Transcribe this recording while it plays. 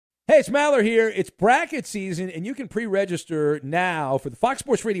Hey, it's Maller here. It's bracket season, and you can pre-register now for the Fox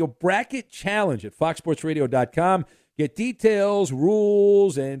Sports Radio Bracket Challenge at foxsportsradio.com. Get details,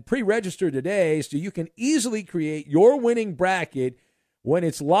 rules, and pre-register today so you can easily create your winning bracket when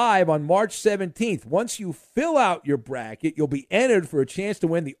it's live on March 17th. Once you fill out your bracket, you'll be entered for a chance to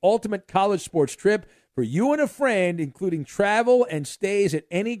win the ultimate college sports trip for you and a friend, including travel and stays at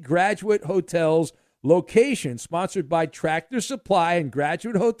any Graduate Hotels location, sponsored by Tractor Supply and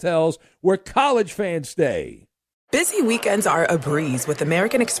Graduate Hotels, where college fans stay. Busy weekends are a breeze with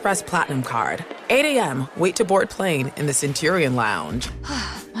American Express Platinum Card. 8 a.m., wait to board plane in the Centurion Lounge.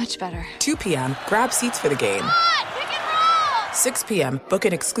 Much better. 2 p.m., grab seats for the game. 6 p.m., book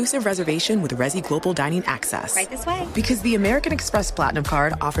an exclusive reservation with Resi Global Dining Access. Right this way. Because the American Express Platinum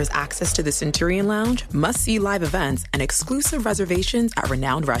Card offers access to the Centurion Lounge, must-see live events, and exclusive reservations at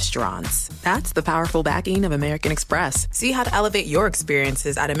renowned restaurants. That's the powerful backing of American Express. See how to elevate your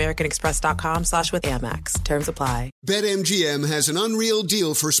experiences at americanexpress.com/withAmex. Terms apply. BetMGM has an unreal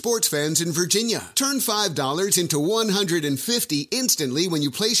deal for sports fans in Virginia. Turn $5 into $150 instantly when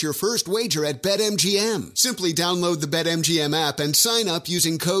you place your first wager at BetMGM. Simply download the BetMGM app and sign up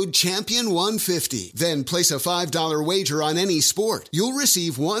using code CHAMPION150. Then place a $5 wager on any sport. You'll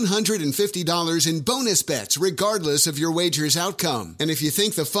receive $150 in bonus bets regardless of your wager's outcome. And if you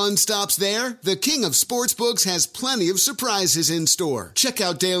think the fun stops there, the king of sportsbooks has plenty of surprises in store. Check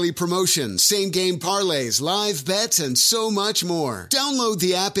out daily promotions, same-game parlays, live bets, and so much more. Download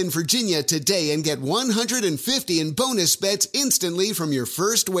the app in Virginia today and get $150 in bonus bets instantly from your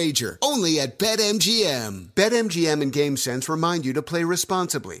first wager. Only at BetMGM. BetMGM and GameSense remind you to play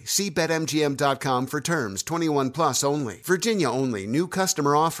responsibly. See BetMGM.com for terms. 21 plus only. Virginia only. New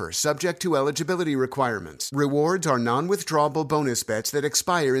customer offer subject to eligibility requirements. Rewards are non-withdrawable bonus bets that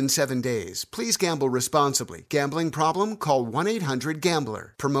expire in 7 days. Please gamble responsibly. Gambling problem? Call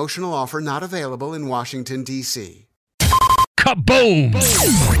 1-800-GAMBLER. Promotional offer not available in Washington, D.C. Kaboom!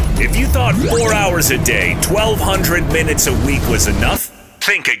 If you thought 4 hours a day, 1,200 minutes a week was enough,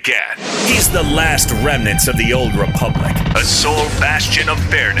 think again. He's the last remnants of the old republic, a sole bastion of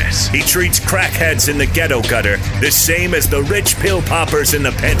fairness. He treats crackheads in the ghetto gutter the same as the rich pill poppers in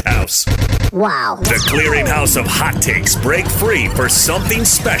the penthouse. Wow. The clearinghouse of hot takes break free for something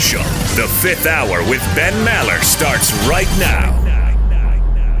special. The Fifth Hour with Ben Maller starts right now.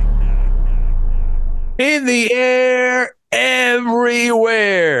 In the air,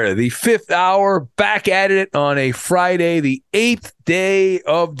 everywhere. The Fifth Hour, back at it on a Friday, the 8th day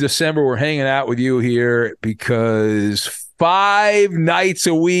of December. We're hanging out with you here because 5 nights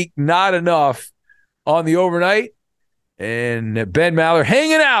a week, not enough on the overnight. And Ben Maller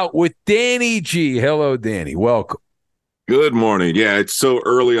hanging out with Danny G. Hello, Danny. Welcome. Good morning. Yeah, it's so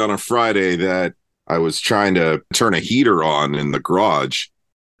early on a Friday that I was trying to turn a heater on in the garage.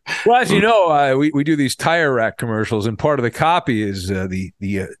 Well, as you know, we do these tire rack commercials, and part of the copy is the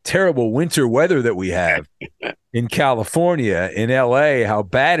terrible winter weather that we have in California, in L.A., how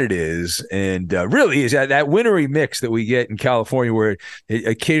bad it is. And really is that wintry mix that we get in California where it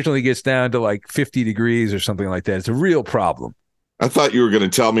occasionally gets down to like 50 degrees or something like that. It's a real problem. I thought you were going to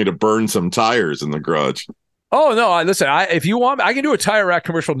tell me to burn some tires in the garage. Oh, no. Listen, if you want, I can do a tire rack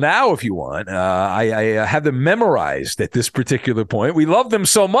commercial now if you want. I have them memorized at this particular point. We love them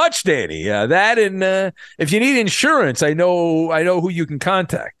so much, Danny. That and if you need insurance, I know who you can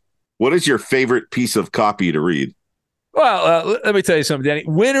contact. What is your favorite piece of copy to read? Well, let me tell you something, Danny.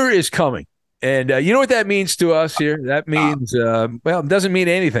 Winter is coming. And you know what that means to us here? That means, it doesn't mean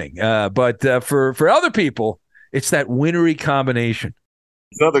anything. But for other people, it's that wintry combination.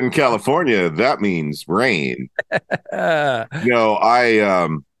 Southern California, that means rain. I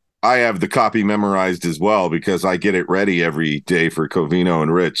have the copy memorized as well because I get it ready every day for Covino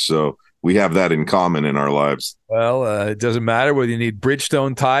and Rich. So we have that in common in our lives. Well, it doesn't matter whether you need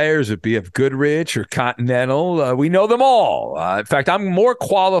Bridgestone tires or BF Goodrich or Continental. We know them all. In fact, I'm more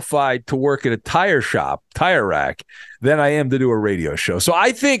qualified to work at a tire shop, tire rack, than I am to do a radio show. So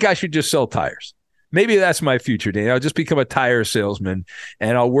I think I should just sell tires. Maybe that's my future, Danny. I'll just become a tire salesman,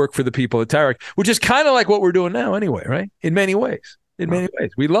 and I'll work for the people at Tire Rack, which is kind of like what we're doing now anyway, right? In many ways.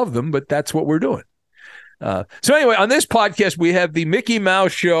 We love them, but that's what we're doing. So anyway, on this podcast, we have the Mickey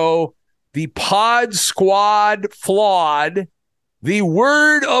Mouse Show, the Pod Squad Flawed, the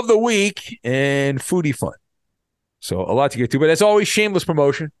Word of the Week, and Foodie Fun. So a lot to get to, but as always, shameless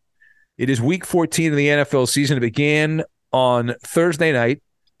promotion. It is week 14 of the NFL season. It began on Thursday night.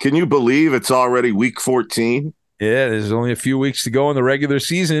 Can you believe it's already week 14? Yeah, there's only a few weeks to go in the regular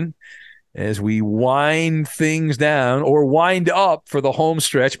season as we wind things down or wind up for the home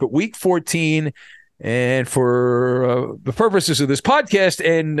stretch. But week 14 And for the purposes of this podcast,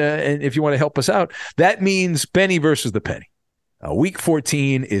 and if you want to help us out, that means Benny versus the Penny. Week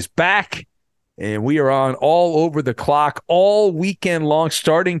 14 is back, and we are on all over the clock all weekend long,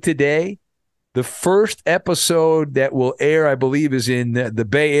 starting today. The first episode that will air, I believe, is in the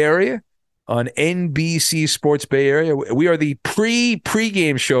Bay Area on NBC Sports Bay Area. We are the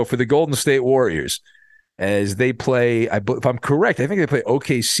pregame show for the Golden State Warriors as they play, if I'm correct, I think they play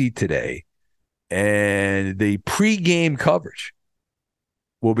OKC today. And the pregame coverage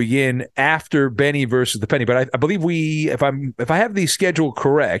will begin after Benny versus the Penny. But I believe if I have the schedule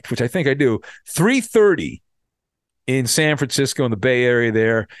correct, which I think I do, 3:30 in San Francisco in the Bay Area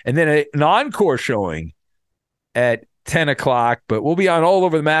there, and then an encore showing at 10 o'clock. But we'll be on all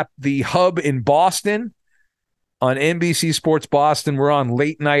over the map. The Hub in Boston on NBC Sports Boston. We're on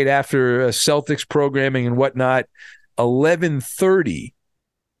late night after Celtics programming and whatnot, 11:30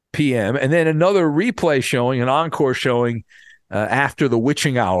 p.m. And then another replay showing, an encore showing after the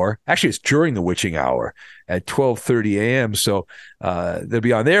witching hour. Actually, it's during the witching hour at 12:30 a.m. So they'll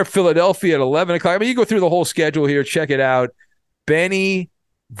be on there. Philadelphia at 11 o'clock. I mean, you go through the whole schedule here. Check it out. Benny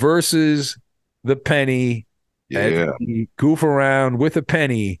versus the Penny. Yeah. Goof around with a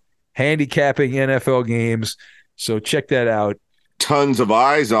penny, handicapping NFL games. So check that out. Tons of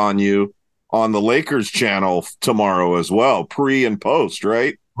eyes on you on the Lakers channel tomorrow as well, pre and post,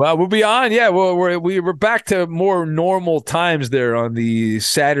 right? Well, we'll be on. Yeah, well, we're back to more normal times there on the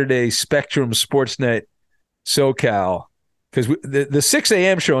Saturday Spectrum Sportsnet SoCal, because the 6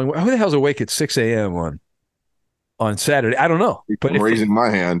 a.m. showing. Who the hell's awake at 6 a.m. on Saturday? I don't know. But I'm raising my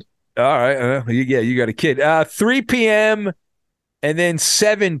hand. All right, you got a kid. 3 p.m. and then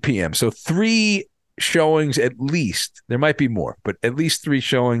 7 p.m. So 3 showings at least. There might be more, but at least 3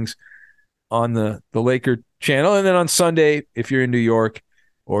 showings on the Laker channel, and then on Sunday, if you're in New York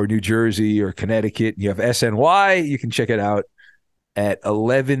or New Jersey or Connecticut, you have SNY. You can check it out at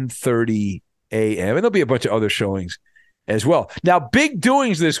 11:30 a.m. And there'll be a bunch of other showings as well. Now, big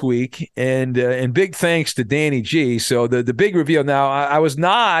doings this week, and big thanks to Danny G. So the big reveal. Now, I was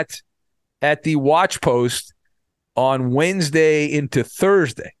not at the Watch Post on Wednesday into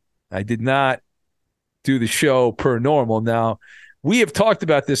Thursday. I did not do the show per normal. Now, we have talked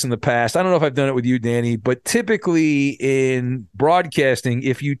about this in the past. I don't know if I've done it with you, Danny, but typically in broadcasting,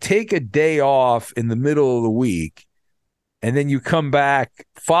 if you take a day off in the middle of the week and then you come back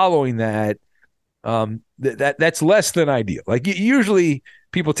following that, that's less than ideal. Like usually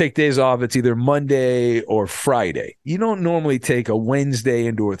people take days off. It's either Monday or Friday. You don't normally take a Wednesday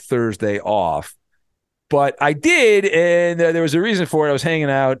into a Thursday off, but I did, and there was a reason for it. I was hanging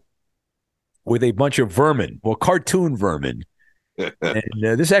out with a bunch of vermin, cartoon vermin. And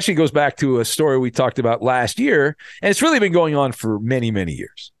this actually goes back to a story we talked about last year, and it's really been going on for many, many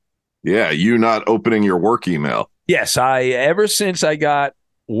years. Yeah, you not opening your work email. Yes, ever since I got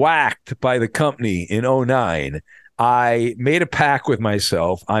whacked by the company in 2009, I made a pact with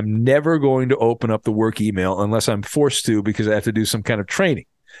myself. I'm never going to open up the work email unless I'm forced to, because I have to do some kind of training.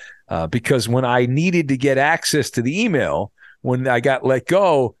 Because when I needed to get access to the email, when I got let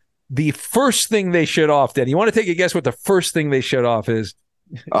go, the first thing they shut off, Dan, you want to take a guess what the first thing they shut off is?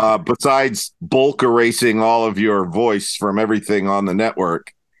 Besides bulk erasing all of your voice from everything on the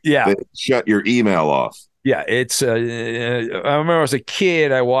network, they shut your email off. Yeah, it's. I remember as a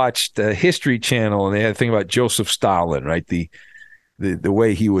kid, I watched the History Channel, and they had a thing about Joseph Stalin, right? The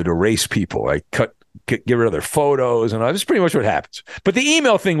way he would erase people, like get rid of their photos, and all. That's pretty much what happens. But the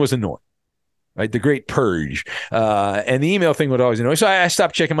email thing was annoying. Right, the Great Purge, and the email thing would always annoy. So I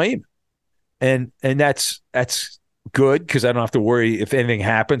stopped checking my email, and that's good because I don't have to worry if anything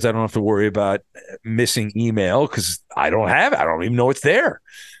happens. I don't have to worry about missing email because I don't have it. I don't even know it's there.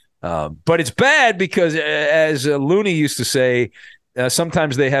 But it's bad because, as Looney used to say,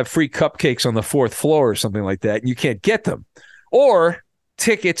 sometimes they have free cupcakes on the 4th floor or something like that, and you can't get them, or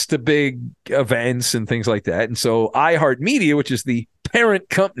tickets to big events and things like that. And so iHeartMedia, which is the parent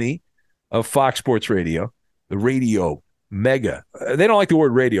company of Fox Sports Radio, the radio mega. They don't like the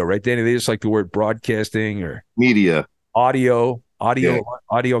word radio, right, Danny? They just like the word broadcasting or media, audio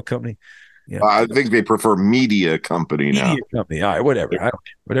company. Yeah. I think they prefer media company now. Media company, all right, whatever.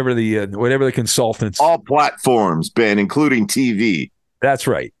 Whatever the consultants. All platforms, Ben, including TV. That's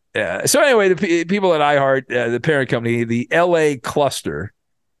right. So anyway, the people at iHeart, the parent company, the LA cluster,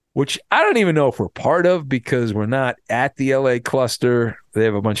 which I don't even know if we're part of because we're not at the LA cluster. They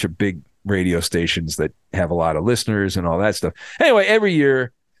have a bunch of big radio stations that have a lot of listeners and all that stuff. Anyway, every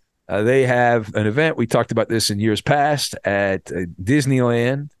year they have an event. We talked about this in years past at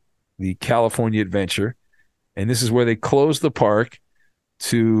Disneyland, the California Adventure. And this is where they close the park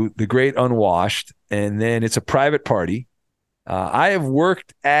to the Great Unwashed, and then it's a private party. I have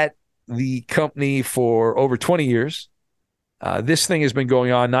worked at the company for over 20 years. This thing has been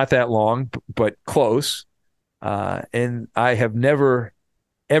going on not that long, but close. And I have never,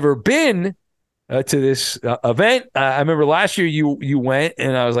 ever been to this event. I remember last year you went,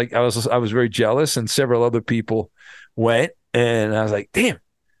 and I was very jealous, and several other people went, and I was like, damn.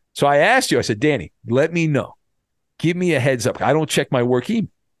 So I asked you, I said, Danny, let me know. Give me a heads up. I don't check my work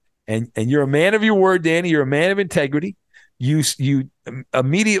email. And you're a man of your word, Danny. You're a man of integrity. You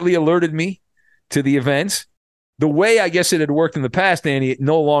immediately alerted me to the events. The way I guess it had worked in the past, Danny, it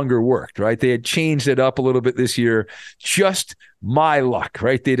no longer worked, right? They had changed it up a little bit this year. Just my luck,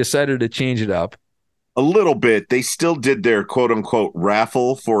 right? They decided to change it up. A little bit. They still did their quote unquote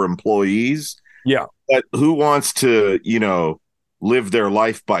raffle for employees. Yeah. But who wants to, live their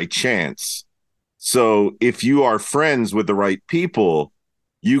life by chance? So if you are friends with the right people,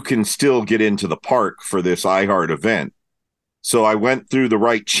 you can still get into the park for this iHeart event. So I went through the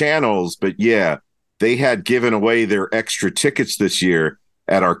right channels, but yeah, they had given away their extra tickets this year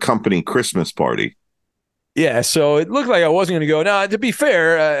at our company Christmas party. Yeah, so it looked like I wasn't going to go. Now, to be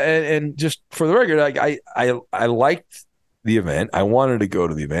fair, and just for the record, I liked the event. I wanted to go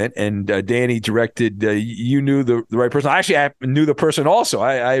to the event, and Danny directed. You knew the right person. Actually, I knew the person also.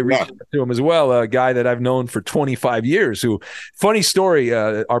 I reached out to him as well, a guy that I've known for 25 years. Who, funny story,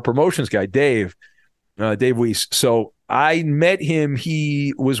 our promotions guy, Dave Weiss. So I met him.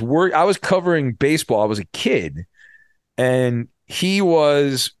 He was I was covering baseball. I was a kid, and he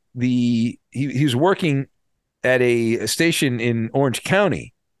was he was working at a station in Orange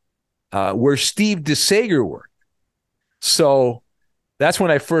County where Steve DeSager worked. So that's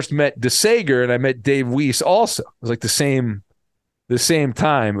when I first met DeSager, and I met Dave Weiss also. It was like the same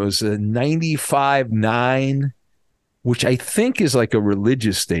time. It was a 95.9, which I think is like a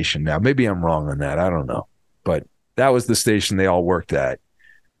religious station now. Maybe I'm wrong on that. I don't know. But that was the station they all worked at.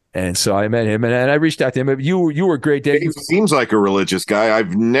 And so I met him, and I reached out to him. You were great, Dave. He seems like a religious guy.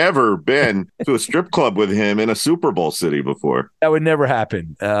 I've never been to a strip club with him in a Super Bowl city before. That would never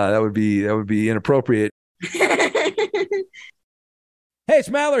happen. That would be inappropriate. Hey, it's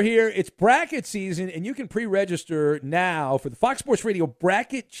Maller here. It's bracket season, and you can pre-register now for the Fox Sports Radio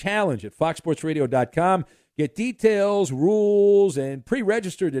Bracket Challenge at foxsportsradio.com. Get details, rules, and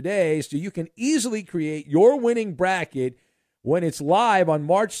pre-register today so you can easily create your winning bracket when it's live on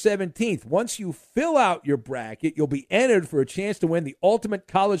March 17th. Once you fill out your bracket, you'll be entered for a chance to win the ultimate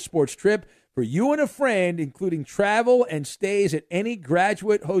college sports trip for you and a friend, including travel and stays at any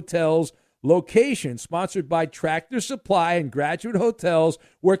Graduate Hotels location, sponsored by Tractor Supply and Graduate Hotels,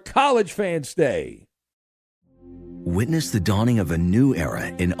 where college fans stay. Witness the dawning of a new era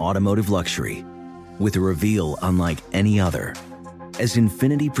in automotive luxury with a reveal unlike any other as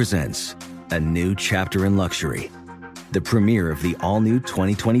Infiniti presents a new chapter in luxury, the premiere of the all-new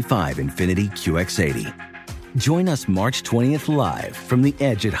 2025 Infiniti QX80. Join us March 20th live from the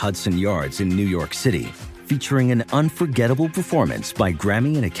Edge at Hudson Yards in New York City, featuring an unforgettable performance by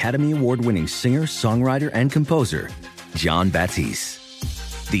Grammy and Academy Award-winning singer, songwriter, and composer, Jon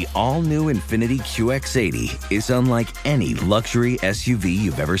Batiste. The all-new Infiniti QX80 is unlike any luxury SUV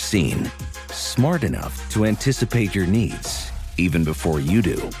you've ever seen. Smart enough to anticipate your needs, even before you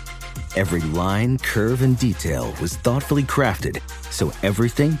do. Every line, curve, and detail was thoughtfully crafted so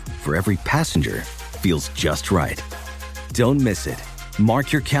everything for every passenger feels just right. Don't miss it.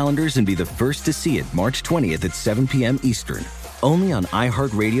 Mark your calendars and be the first to see it March 20th at 7 p.m. Eastern, only on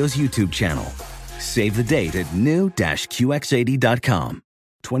iHeartRadio's YouTube channel. Save the date at new-QX80.com.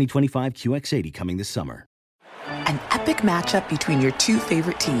 2025 QX80 coming this summer. An epic matchup between your two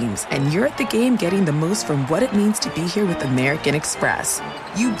favorite teams, and you're at the game getting the most from what it means to be here with American Express.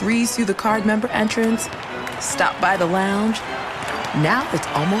 You breeze through the card member entrance, stop by the lounge. Now it's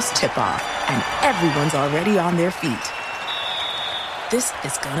almost tip-off, and everyone's already on their feet. This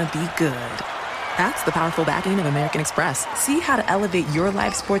is gonna be good. That's the powerful backing of American Express. See how to elevate your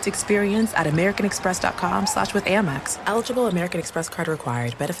live sports experience at americanexpress.com/withAmex. Eligible American Express card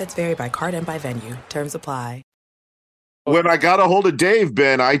required. Benefits vary by card and by venue. Terms apply. When I got a hold of Dave,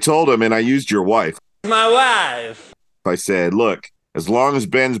 Ben, I told him, and I used your wife. My wife. I said, look, as long as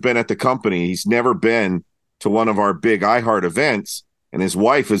Ben's been at the company, he's never been to one of our big iHeart events, and his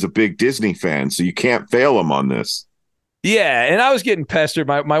wife is a big Disney fan, so you can't fail him on this. Yeah, and I was getting pestered.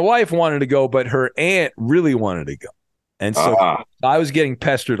 My wife wanted to go, but her aunt really wanted to go. And so I was getting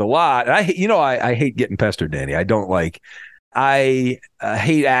pestered a lot. And I hate getting pestered, Danny. I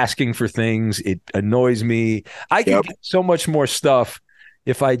hate asking for things. It annoys me. I can get so much more stuff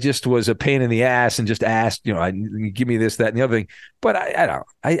if I just was a pain in the ass and just asked, give me this, that, and the other thing. But I don't.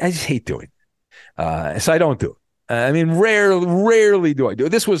 I just hate doing it. So I don't do it. I mean, rarely do I do it.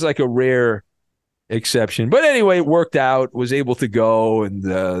 This was like a rare exception. But anyway, it worked out, was able to go.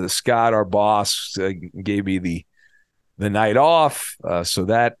 And Scott, our boss, gave me the night off. So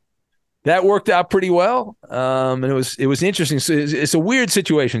that worked out pretty well. And it was interesting. So it's a weird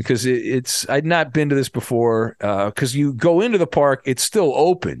situation because I'd not been to this before because you go into the park, it's still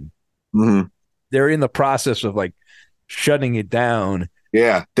open. Mm-hmm. They're in the process of like shutting it down.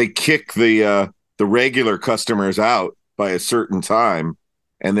 Yeah, they kick the regular customers out by a certain time,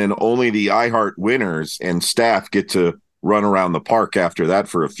 and then only the iHeart winners and staff get to run around the park after that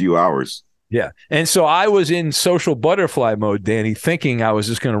for a few hours. Yeah. And so I was in social butterfly mode, Danny, thinking I was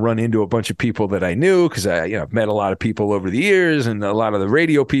just going to run into a bunch of people that I knew because I've met a lot of people over the years and a lot of the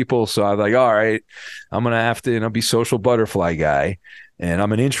radio people. So I was like, all right, I'm going to have to be social butterfly guy. And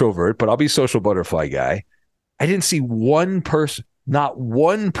I'm an introvert, but I'll be social butterfly guy. I didn't see one person, not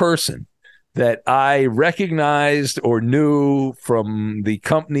one person that I recognized or knew from the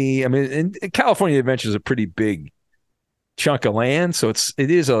company. I mean, in California Adventure is a pretty big chunk of land, so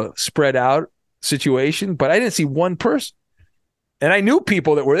it is a spread out situation, but I didn't see one person. And I knew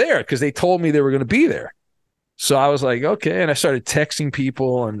people that were there because they told me they were going to be there. So I was like, okay, and I started texting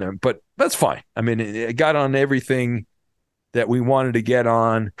people, but that's fine. I mean, it got on everything that we wanted to get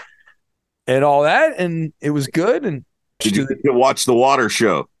on and all that, and it was good. And did you watch the water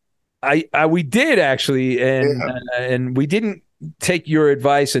show? We did actually, and we didn't take your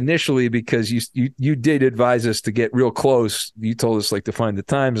advice initially because you did advise us to get real close. You told us like to find the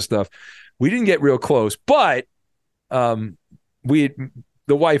times and stuff. We didn't get real close, but the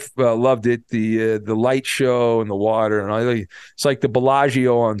wife loved it. The light show and the water and all. It's like the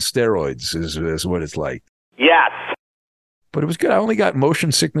Bellagio on steroids is what it's like. Yes, but it was good. I only got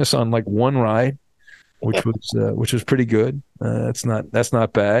motion sickness on like one ride, which was pretty good. That's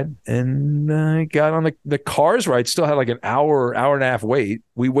not bad. And I got on the Cars ride. Still had like an hour and a half wait.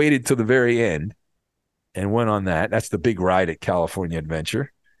 We waited till the very end and went on that. That's the big ride at California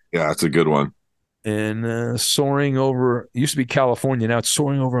Adventure. Yeah, that's a good one. And soaring over, it used to be California, now it's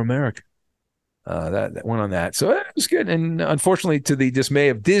soaring over America. That went on that. So it was good. And unfortunately, to the dismay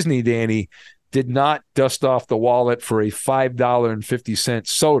of Disney, Danny did not dust off the wallet for a $5.50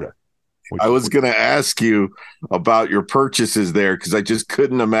 soda. I was going to ask you about your purchases there because I just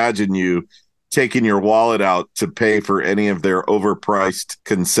couldn't imagine you taking your wallet out to pay for any of their overpriced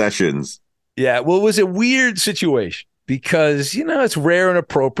concessions. Yeah, well, it was a weird situation because, it's rare and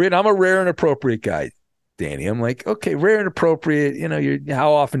appropriate. I'm a rare and appropriate guy, Danny. I'm like, okay, rare and appropriate.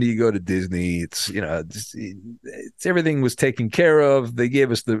 How often do you go to Disney? It's, it's everything was taken care of. They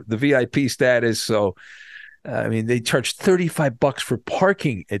gave us the VIP status. So, they charge $35 for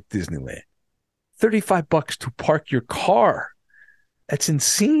parking at Disneyland. $35 to park your car. That's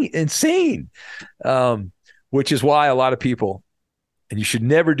insane. Which is why a lot of people, and you should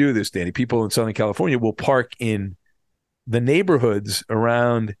never do this, Danny, people in Southern California will park in the neighborhoods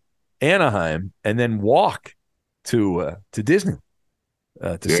around Anaheim and then walk to Disney.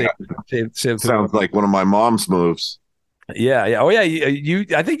 Save Sounds like one of my mom's moves. Yeah. Oh, yeah. You.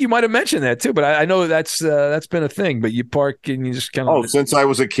 I think you might have mentioned that too, but I know that's been a thing. But you park and you just kind of. Oh, since I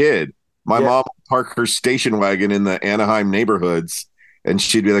was a kid, my mom would park her station wagon in the Anaheim neighborhoods, and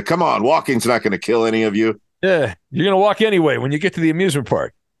she'd be like, "Come on, walking's not going to kill any of you." Yeah, you're going to walk anyway when you get to the amusement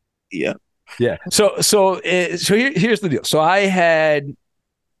park. Yeah. Yeah. So here's the deal. So I had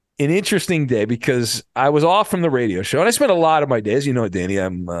an interesting day because I was off from the radio show, and I spent a lot of my days. You know, Danny,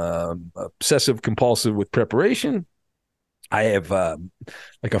 I'm obsessive compulsive with preparation. I have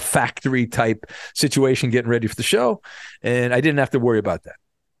like a factory type situation getting ready for the show, and I didn't have to worry about that.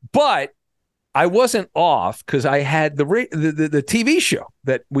 But I wasn't off because I had the TV show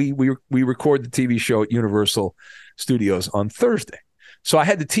that we record the TV show at Universal Studios on Thursday. So I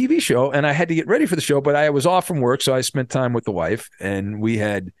had the TV show and I had to get ready for the show, but I was off from work, so I spent time with the wife, and we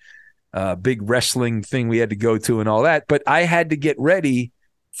had a big wrestling thing we had to go to and all that. But I had to get ready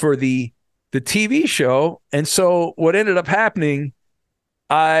for the TV show. And so what ended up happening,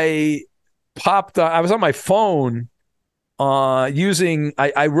 I was on my phone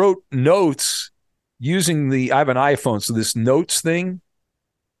I wrote notes using I have an iPhone. So this notes thing,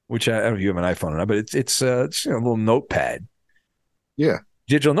 which I don't know if you have an iPhone or not, but it's a little notepad. Yeah.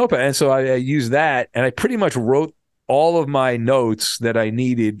 Digital notepad. And so I used that, and I pretty much wrote all of my notes that I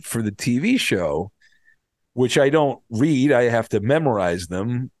needed for the TV show, which I don't read. I have to memorize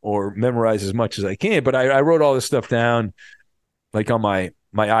them or memorize as much as I can. But I wrote all this stuff down like on my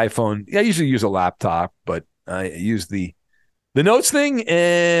iPhone. I usually use a laptop, but I use the the notes thing.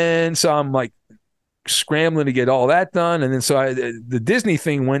 And so I'm like scrambling to get all that done. And then so the Disney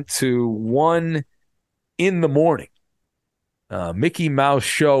thing went to 1 a.m. Mickey Mouse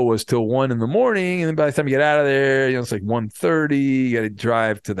show was till 1 a.m. And then by the time you get out of there, it's like 1:30. You got to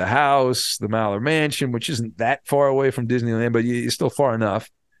drive to the house, the Maller Mansion, which isn't that far away from Disneyland, but you're still far enough.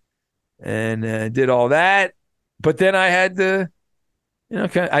 And did all that. But then I had to,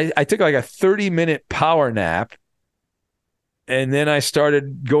 I took like a 30-minute power nap. And then I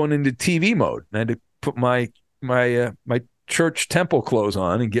started going into TV mode. I had to put my church temple clothes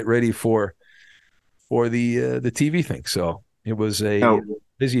on and get ready for the TV thing. So it was a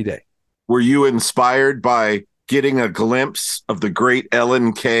busy day. Were you inspired by getting a glimpse of the great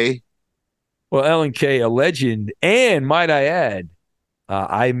Ellen Kay? Well, Ellen Kay, a legend, and might I add,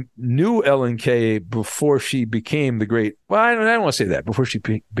 I knew Ellen Kay before she became the great. Well, I don't want to say that before she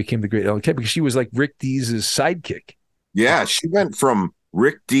became the great Ellen Kay, because she was like Rick Dees' sidekick. Yeah, she went from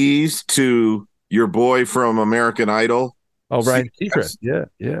Rick Dees to your boy from American Idol. Oh, Ryan Seacrest. Yeah.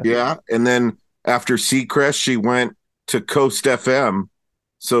 Yeah, and then after Seacrest, she went to Coast FM.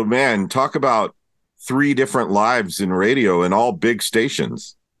 So, man, talk about 3 different lives in radio and all big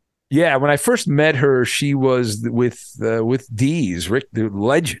stations. Yeah, when I first met her, she was with Dees, Rick, the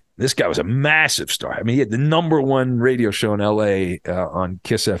legend. This guy was a massive star. I mean, he had the #1 radio show in L.A. On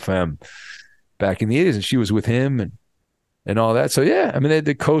Kiss FM back in the 80s, and she was with him and all that. So, yeah, I mean, they had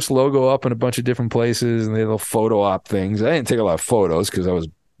the Coast logo up in a bunch of different places, and they had little photo op things. I didn't take a lot of photos because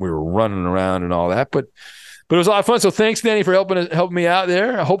we were running around and all that, but it was a lot of fun. So thanks, Danny, for helping me out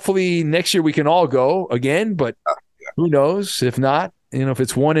there. Hopefully next year we can all go again, but who knows? If not, if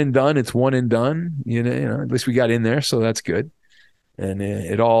it's one and done, it's one and done. At least we got in there, so that's good. And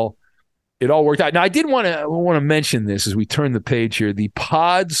it all worked out. Now I did want to mention this as we turn the page here. The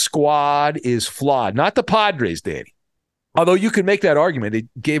Pod Squad is flawed, not the Padres, Danny. Although you could make that argument. They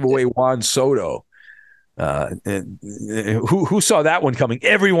gave away Juan Soto. And who saw that one coming?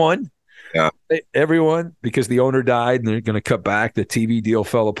 Everyone. Yeah. Everyone, because the owner died and they're going to cut back. The TV deal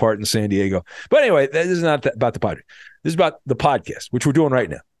fell apart in San Diego. But anyway, this is not about the Padres. This is about the podcast, which we're doing right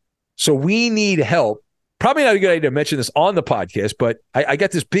now. So we need help. Probably not a good idea to mention this on the podcast, but I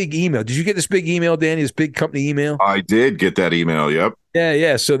got this big email. Did you get this big email, Danny, this big company email? I did get that email, yep.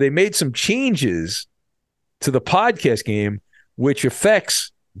 Yeah. So they made some changes to the podcast game, which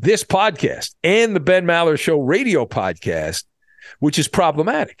affects this podcast and the Ben Maller Show radio podcast, which is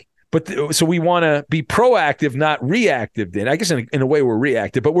problematic. But so we want to be proactive, not reactive. Then I guess in a way we're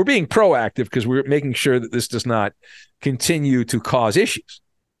reactive, but we're being proactive because we're making sure that this does not continue to cause issues.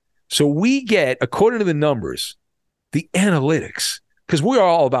 So we get, according to the numbers, the analytics, because we are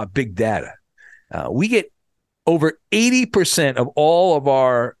all about big data. We get over 80% of all of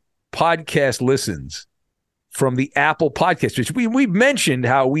our podcast listens from the Apple podcast, which we've mentioned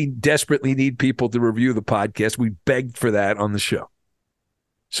how we desperately need people to review the podcast. We begged for that on the show.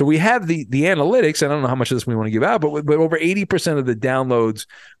 So we have the analytics. I don't know how much of this we want to give out, but over 80% of the downloads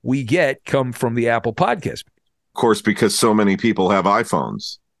we get come from the Apple podcast. Of course, because so many people have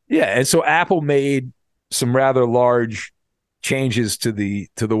iPhones. Yeah, and so Apple made some rather large changes to the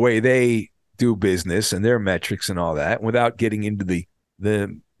way they do business and their metrics and all that, without getting into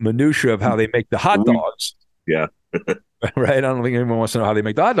the minutia of how they make the hot dogs. Yeah. Right? I don't think anyone wants to know how they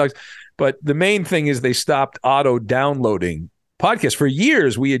make the hot dogs. But the main thing is they stopped auto-downloading podcasts. For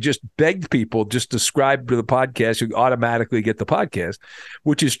years, we had just begged people just to subscribe to the podcast, you automatically get the podcast,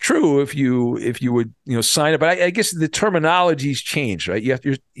 which is true if you would sign up. But I guess the terminology's changed, right? You're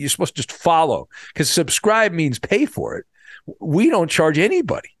supposed to just follow, because subscribe means pay for it. We don't charge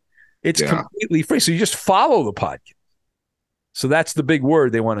anybody. It's completely free. So you just follow the podcast. So that's the big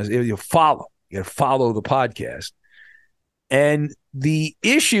word they want to follow. You got to follow the podcast. And the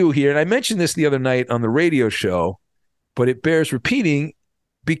issue here, and I mentioned this the other night on the radio show, but it bears repeating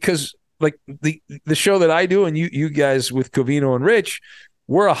because like the show that I do and you guys with Covino and Rich,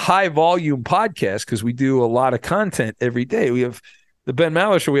 we're a high volume podcast because we do a lot of content every day. We have the Ben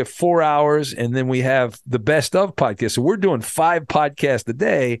Maller Show, we have 4 hours, and then we have the best of podcasts. So we're doing 5 podcasts a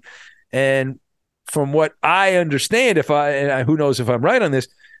day. And from what I understand, who knows if I'm right on this,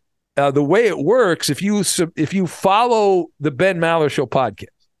 the way it works, if you follow the Ben Maller Show podcast,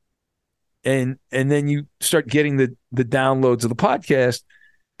 and then you start getting the downloads of the podcast,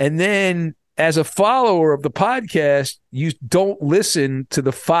 and then as a follower of the podcast, you don't listen to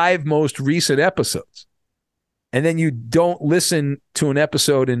the 5 most recent episodes, and then you don't listen to an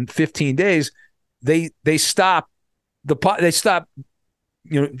episode in 15 days, they stop they stop.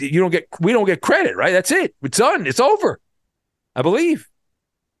 We don't get credit, right? That's it. It's done. It's over, I believe.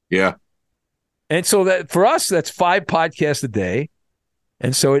 Yeah. And so that for us, that's 5 podcasts a day.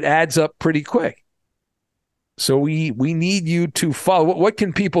 And so it adds up pretty quick. So we need you to follow. What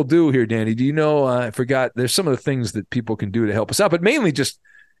can people do here, Danny? Do you know? I forgot. There's some of the things that people can do to help us out, but mainly just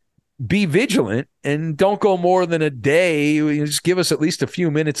be vigilant and don't go more than a day. Just give us at least a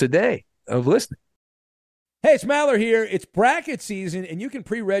few minutes a day of listening. Hey, it's Maller here. It's bracket season, and you can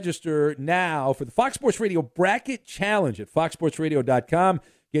pre-register now for the Fox Sports Radio Bracket Challenge at foxsportsradio.com.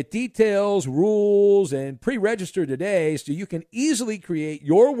 Get details, rules, and pre-register today so you can easily create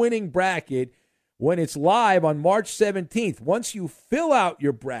your winning bracket when it's live on March 17th. Once you fill out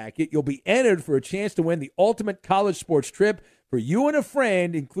your bracket, you'll be entered for a chance to win the ultimate college sports trip for you and a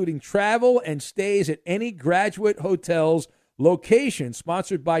friend, including travel and stays at any Graduate Hotels location,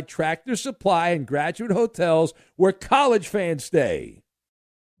 sponsored by Tractor Supply and Graduate Hotels, where college fans stay.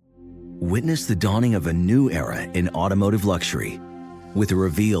 Witness the dawning of a new era in automotive luxury with a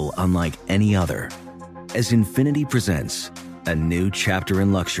reveal unlike any other as Infiniti presents a new chapter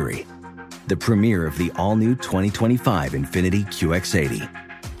in luxury, the premiere of the all-new 2025 Infiniti QX80.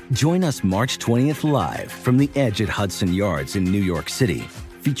 Join us March 20th live from the Edge at Hudson Yards in New York City,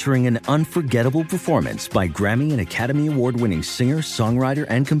 featuring an unforgettable performance by Grammy and Academy Award-winning singer, songwriter,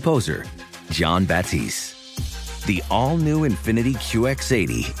 and composer, Jon Batiste. The all-new Infiniti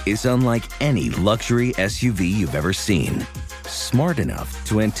QX80 is unlike any luxury SUV you've ever seen. Smart enough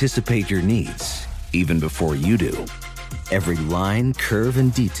to anticipate your needs, even before you do. Every line, curve,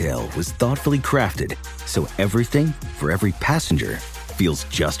 and detail was thoughtfully crafted, so everything for every passenger feels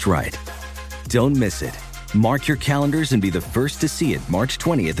just right. Don't miss it. Mark your calendars and be the first to see it March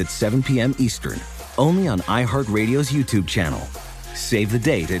 20th at 7 p.m. Eastern, only on iHeartRadio's YouTube channel. Save the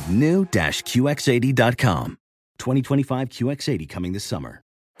date at new-QX80.com. 2025 QX80 coming this summer.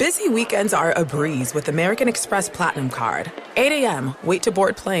 Busy weekends are a breeze with American Express Platinum Card. 8 a.m., wait to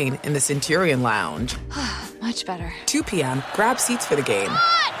board plane in the Centurion Lounge. Much better. 2 p.m., grab seats for the game.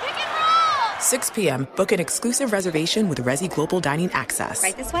 6 p.m., book an exclusive reservation with Resy Global Dining Access.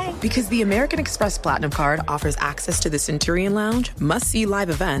 Right this way. Because the American Express Platinum Card offers access to the Centurion Lounge, must-see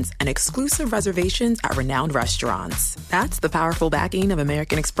live events, and exclusive reservations at renowned restaurants. That's the powerful backing of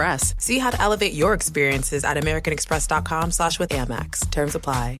American Express. See how to elevate your experiences at americanexpress.com/withAmex. Terms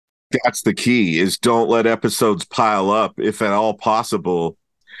apply. That's the key, is don't let episodes pile up. If at all possible,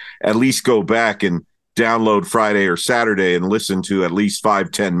 at least go back and download Friday or Saturday and listen to at least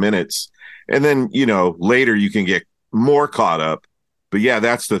 5-10 minutes. And then, later you can get more caught up. But yeah,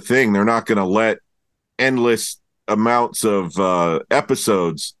 that's the thing. They're not going to let endless amounts of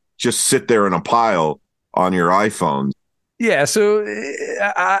episodes just sit there in a pile on your iPhone. Yeah, so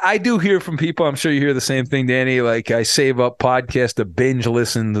I do hear from people. I'm sure you hear the same thing, Danny. Like, I save up podcasts to binge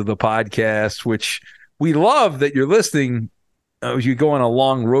listen to the podcast, which we love that you're listening. You go on a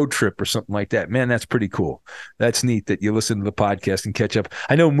long road trip or something like that. Man, that's pretty cool. That's neat that you listen to the podcast and catch up.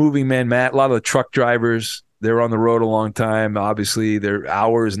 I know Moving Man Matt, a lot of the truck drivers, they're on the road a long time. Obviously, they're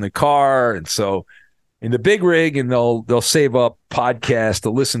hours in the car. And so in the big rig, and they'll save up podcasts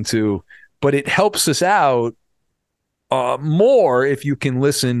to listen to. But it helps us out more if you can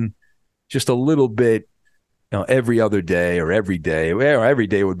listen just a little bit, every other day or every day. Well, every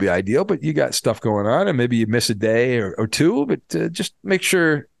day would be ideal, but you got stuff going on, and maybe you miss a day or two. But just make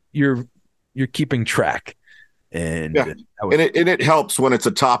sure you're keeping track. And yeah. It helps when it's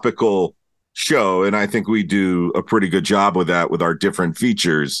a topical show, and I think we do a pretty good job with that with our different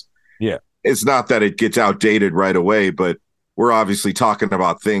features. Yeah, it's not that it gets outdated right away, but we're obviously talking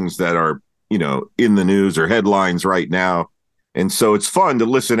about things that are in the news or headlines right now, and so it's fun to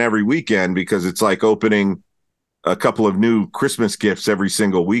listen every weekend because it's like opening a couple of new Christmas gifts every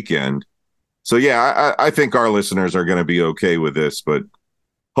single weekend. So yeah, I think our listeners are going to be okay with this, but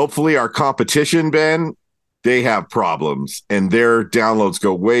hopefully our competition, Ben, they have problems and their downloads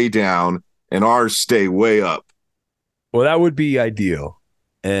go way down and ours stay way up. Well, that would be ideal.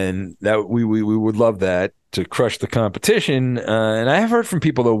 And that we would love that, to crush the competition. And I have heard from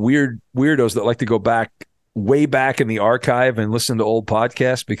people, the weirdos that like to go way back in the archive and listen to old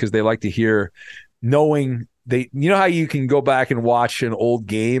podcasts because they like to hear, knowing how you can go back and watch an old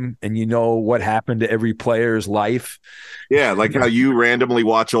game and what happened to every player's life. Yeah, like how you randomly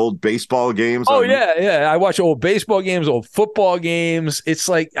watch old baseball games. Oh, yeah. I watch old baseball games, old football games. It's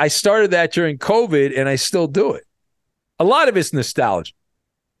like I started that during COVID and I still do it. A lot of it's nostalgia.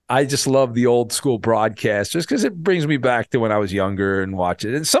 I just love the old school broadcast just because it brings me back to when I was younger and watch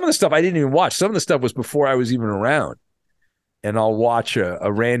it. And some of the stuff I didn't even watch. Some of the stuff was before I was even around. And I'll watch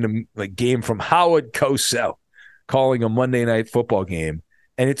a random game from Howard Cosell calling a Monday Night Football game.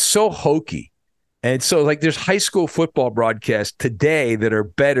 And it's so hokey. And so there's high school football broadcasts today that are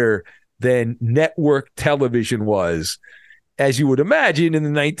better than network television was, as you would imagine, in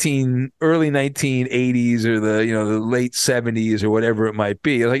the early 1980s or the late 70s or whatever it might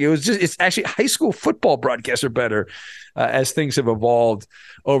be. Like it's actually high school football broadcasts are better as things have evolved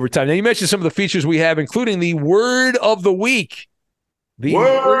over time. Now, you mentioned some of the features we have, including the word of the week. The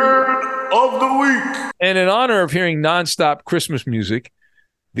word of the week. And in honor of hearing nonstop Christmas music,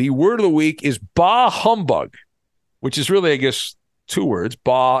 the word of the week is bah humbug, which is really, I guess, two words,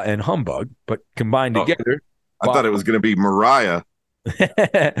 bah and humbug, but combined together. I thought it was going to be Mariah.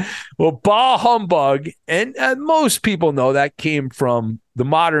 Well, bah humbug, and most people know that came from the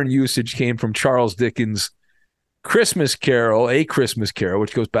modern usage, came from Charles Dickens' Christmas Carol, A Christmas Carol,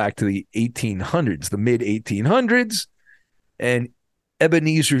 which goes back to the 1800s, the mid 1800s, and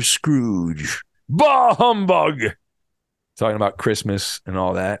Ebenezer Scrooge, bah humbug, talking about Christmas and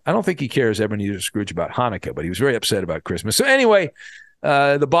all that. I don't think he cares, Ebenezer Scrooge, about Hanukkah, but he was very upset about Christmas. So anyway,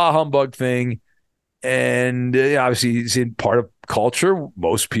 the bah humbug thing. And obviously, it's in part of culture.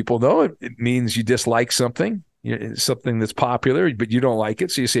 Most people know it. It means you dislike something, something that's popular, but you don't like it.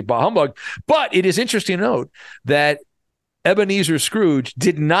 So you say bah humbug. But it is interesting to note that Ebenezer Scrooge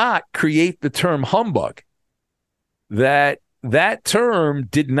did not create the term humbug. That term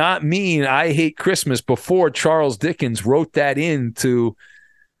did not mean I hate Christmas before Charles Dickens wrote that into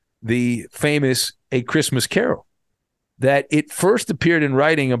the famous A Christmas Carol. That it first appeared in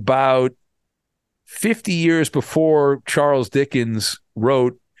writing about 50 years before Charles Dickens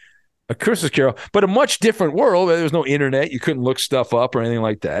wrote A Christmas Carol, but a much different world. There was no internet. You couldn't look stuff up or anything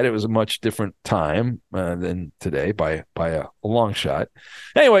like that. It was a much different time than today by a long shot.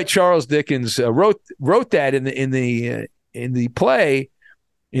 Anyway, Charles Dickens wrote that in the play,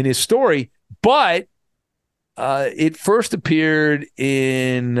 in his story, but it first appeared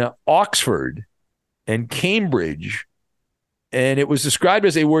in Oxford and Cambridge. And it was described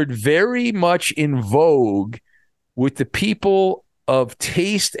as a word very much in vogue with the people of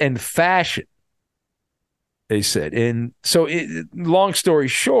taste and fashion, they said. And so, long story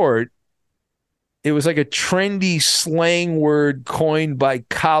short, it was like a trendy slang word coined by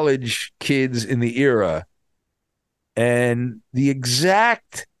college kids in the era. And the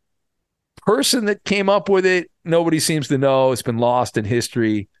exact person that came up with it, nobody seems to know. It's been lost in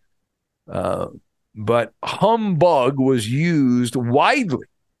history. But humbug was used widely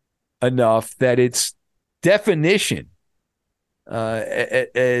enough that its definition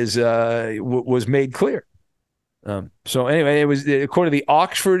was made clear. So anyway, it was, according to the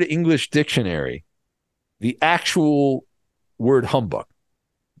Oxford English Dictionary, the actual word humbug,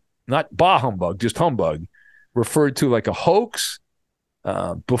 not bah humbug, just humbug, referred to like a hoax,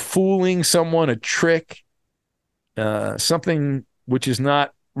 befooling someone, a trick, something which is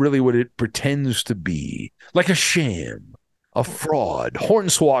not really what it pretends to be, like a sham, a fraud,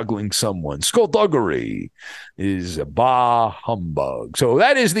 hornswoggling someone, skullduggery is a bah humbug. So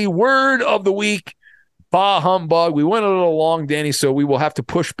that is the word of the week, bah humbug. We went a little long, Danny, so we will have to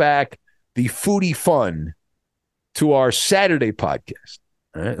push back the foodie fun to our Saturday podcast.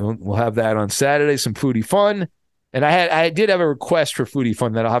 All right, we'll have that on Saturday, some foodie fun. And I did have a request for foodie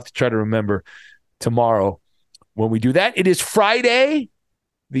fun that I'll have to try to remember tomorrow when we do that. It is Friday,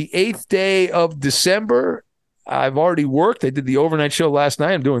 the 8th day of December. I've already worked. I did the overnight show last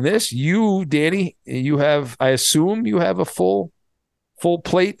night. I'm doing this. You, Danny, I assume you have a full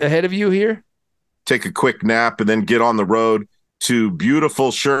plate ahead of you here? Take a quick nap and then get on the road to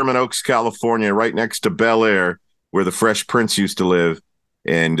beautiful Sherman Oaks, California, right next to Bel Air, where the Fresh Prince used to live.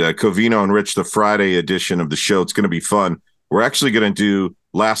 And Covino and Rich, the Friday edition of the show. It's going to be fun. We're actually going to do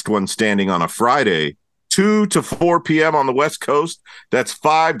Last One Standing on a Friday, 2 to 4 p.m. on the West Coast. That's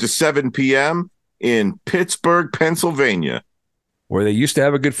 5 to 7 p.m. in Pittsburgh, Pennsylvania. Where they used to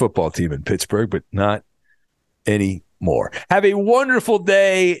have a good football team in Pittsburgh, but not anymore. Have a wonderful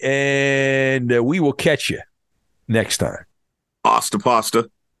day, and we will catch you next time. Pasta.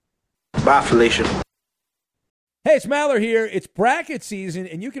 Bye, Felicia. Hey, it's Maller here. It's bracket season,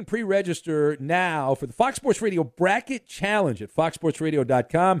 and you can pre-register now for the Fox Sports Radio Bracket Challenge at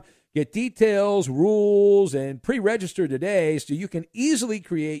foxsportsradio.com. Get details, rules, and pre-register today so you can easily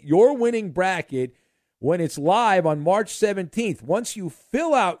create your winning bracket when it's live on March 17th. Once you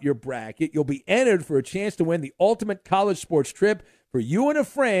fill out your bracket, you'll be entered for a chance to win the ultimate college sports trip for you and a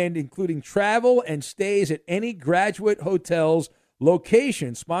friend, including travel and stays at any Graduate Hotels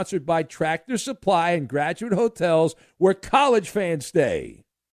location, sponsored by Tractor Supply and Graduate Hotels, where college fans stay.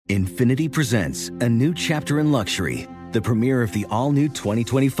 Infinity presents a new chapter in luxury, the premiere of the all-new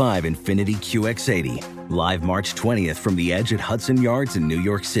 2025 Infiniti QX80, live March 20th from the Edge at Hudson Yards in New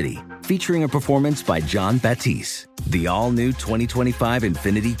York City, featuring a performance by John Batiste. The all-new 2025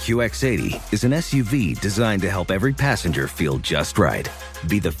 Infiniti QX80 is an SUV designed to help every passenger feel just right.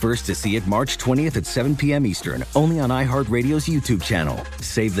 Be the first to see it March 20th at 7 p.m. Eastern, only on iHeartRadio's YouTube channel.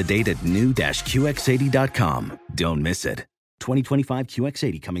 Save the date at new-QX80.com. Don't miss it. 2025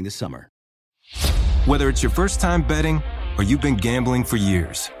 QX80 coming this summer. Whether it's your first time betting or you've been gambling for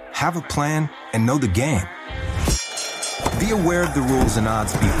years, have a plan and know the game. Be aware of the rules and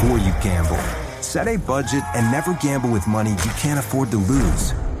odds before you gamble. Set a budget and never gamble with money you can't afford to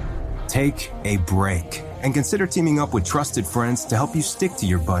lose. Take a break and consider teaming up with trusted friends to help you stick to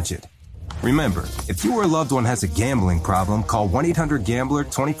your budget. Remember, if you or a loved one has a gambling problem, call 1-800-GAMBLER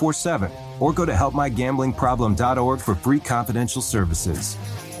 24/7 or go to helpmygamblingproblem.org for free confidential services.